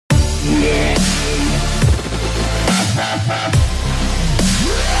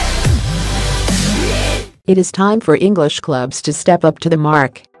It is time for English clubs to step up to the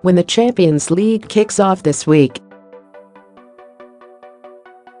mark when the Champions League kicks off this week.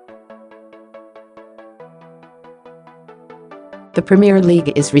 The Premier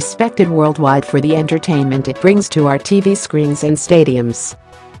League is respected worldwide for the entertainment it brings to our TV screens and stadiums.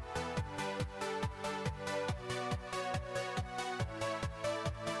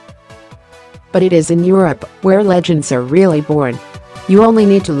 But it is in Europe where legends are really born. You only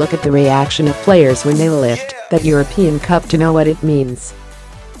need to look at the reaction of players when they lift that European Cup to know what it means.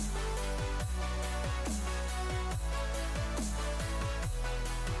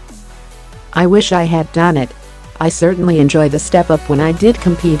 I wish I had done it. I certainly enjoy the step up when I did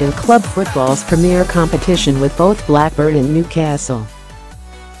compete in club football's premier competition with both Blackburn and Newcastle.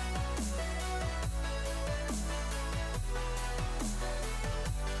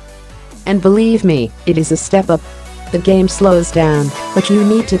 And believe me, it is a step up. The game slows down, but you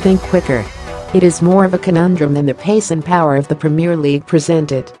need to think quicker. It is more of a conundrum than the pace and power of the Premier League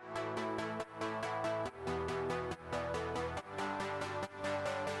presented.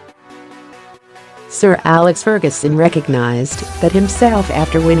 Sir Alex Ferguson recognized that himself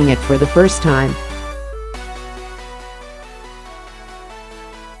after winning it for the first time.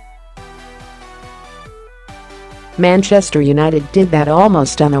 Manchester United did that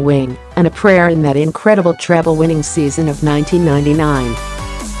almost on a wing and a prayer in that incredible treble-winning season of 1999.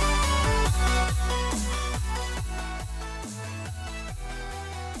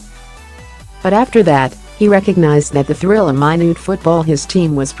 But after that, he recognized that the thrill and minute football his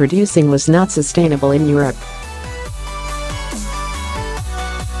team was producing was not sustainable in Europe.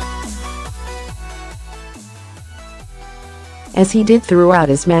 As he did throughout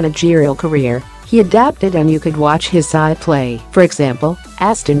his managerial career, he adapted and you could watch his side play, for example,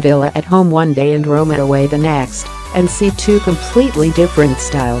 Aston Villa at home one day and Roma away the next, and see two completely different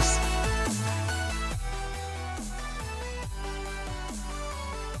styles.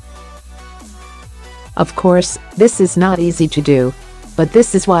 Of course, this is not easy to do, but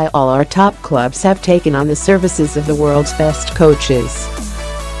this is why all our top clubs have taken on the services of the world's best coaches.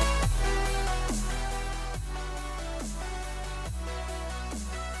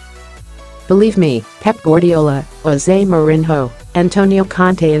 Believe me, Pep Guardiola, Jose Mourinho, Antonio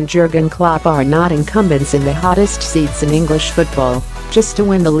Conte and Jurgen Klopp are not incumbents in the hottest seats in English football just to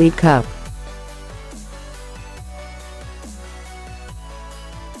win the League Cup.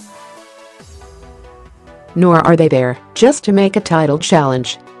 Nor are they there just to make a title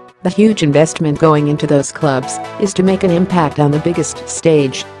challenge. The huge investment going into those clubs is to make an impact on the biggest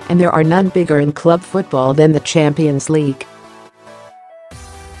stage, and there are none bigger in club football than the Champions League.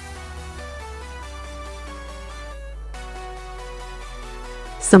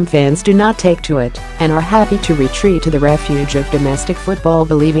 Some fans do not take to it and are happy to retreat to the refuge of domestic football,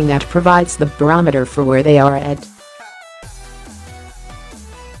 believing that provides the barometer for where they are at.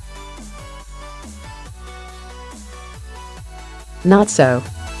 Not so.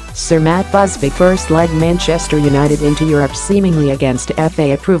 Sir Matt Busby first led Manchester United into Europe seemingly against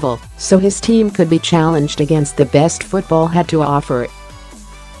FA approval, so his team could be challenged against the best football had to offer.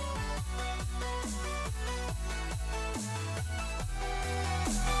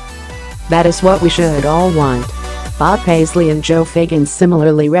 That is what we should all want. Bob Paisley and Joe Fagan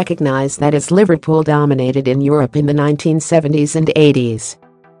similarly recognized that as Liverpool dominated in Europe in the 1970s and 80s.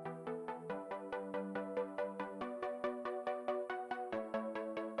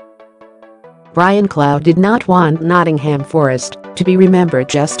 Brian Clough did not want Nottingham Forest to be remembered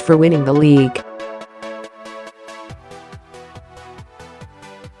just for winning the league.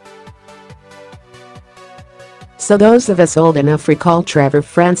 So those of us old enough recall Trevor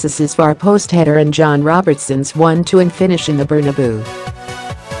Francis's far post header and John Robertson's 1-2 finish in the Bernabeu.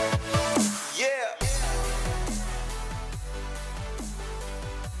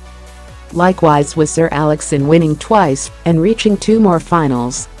 Likewise was Sir Alex in winning twice and reaching 2 more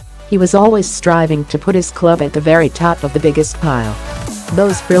finals. He was always striving to put his club at the very top of the biggest pile.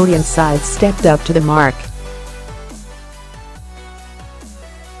 Those brilliant sides stepped up to the mark.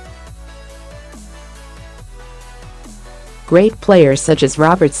 Great players such as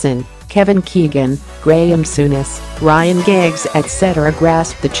Robertson, Kevin Keegan, Graham Souness, Ryan Giggs etc.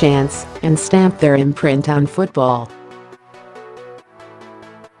 grasped the chance and stamped their imprint on football.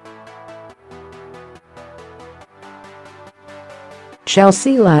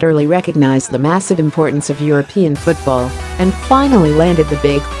 Chelsea latterly recognized the massive importance of European football and finally landed the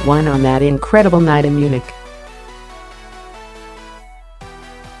big one on that incredible night in Munich.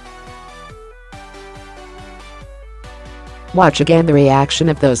 Watch again the reaction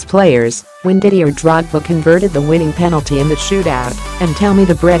of those players when Didier Drogba converted the winning penalty in the shootout, and tell me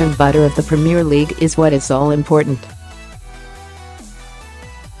the bread and butter of the Premier League is what is all important.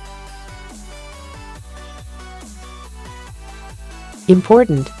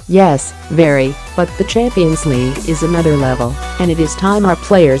 Important, yes, very, but the Champions League is another level, and it is time our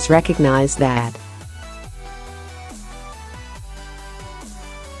players recognize that.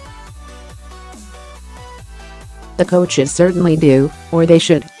 The coaches certainly do, or they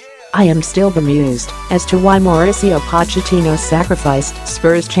should. I am still bemused as to why Mauricio Pochettino sacrificed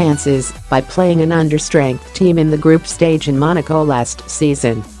Spurs' chances by playing an understrength team in the group stage in Monaco last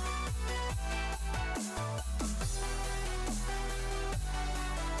season.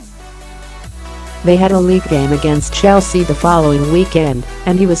 They had a league game against Chelsea the following weekend,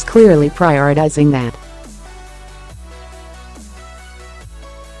 and he was clearly prioritizing that.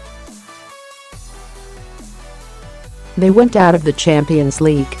 They went out of the Champions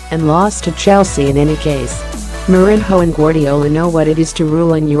League and lost to Chelsea in any case. Mourinho and Guardiola know what it is to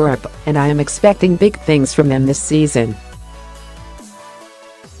rule in Europe, and I am expecting big things from them this season.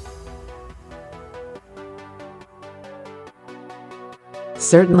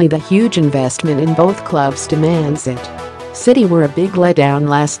 Certainly the huge investment in both clubs demands it. City were a big letdown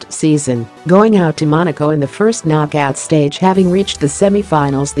last season, going out to Monaco in the first knockout stage having reached the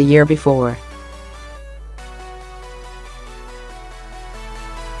semi-finals the year before.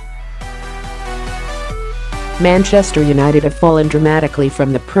 Manchester United have fallen dramatically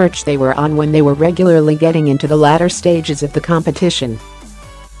from the perch they were on when they were regularly getting into the latter stages of the competition.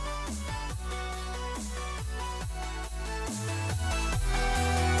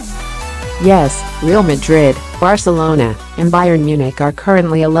 Yes, Real Madrid, Barcelona, and Bayern Munich are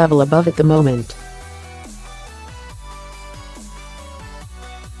currently a level above at the moment.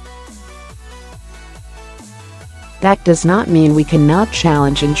 That does not mean we cannot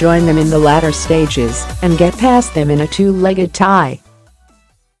challenge and join them in the latter stages and get past them in a two-legged tie.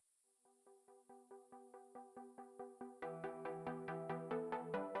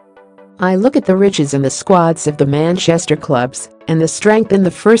 I look at the riches in the squads of the Manchester clubs and the strength in the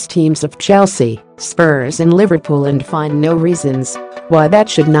first teams of Chelsea, Spurs and Liverpool and find no reasons why that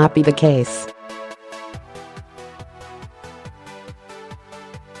should not be the case.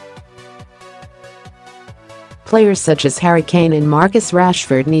 Players such as Harry Kane and Marcus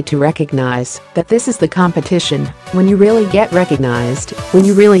Rashford need to recognize that this is the competition when you really get recognized, when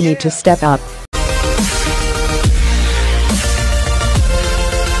you really need to step up.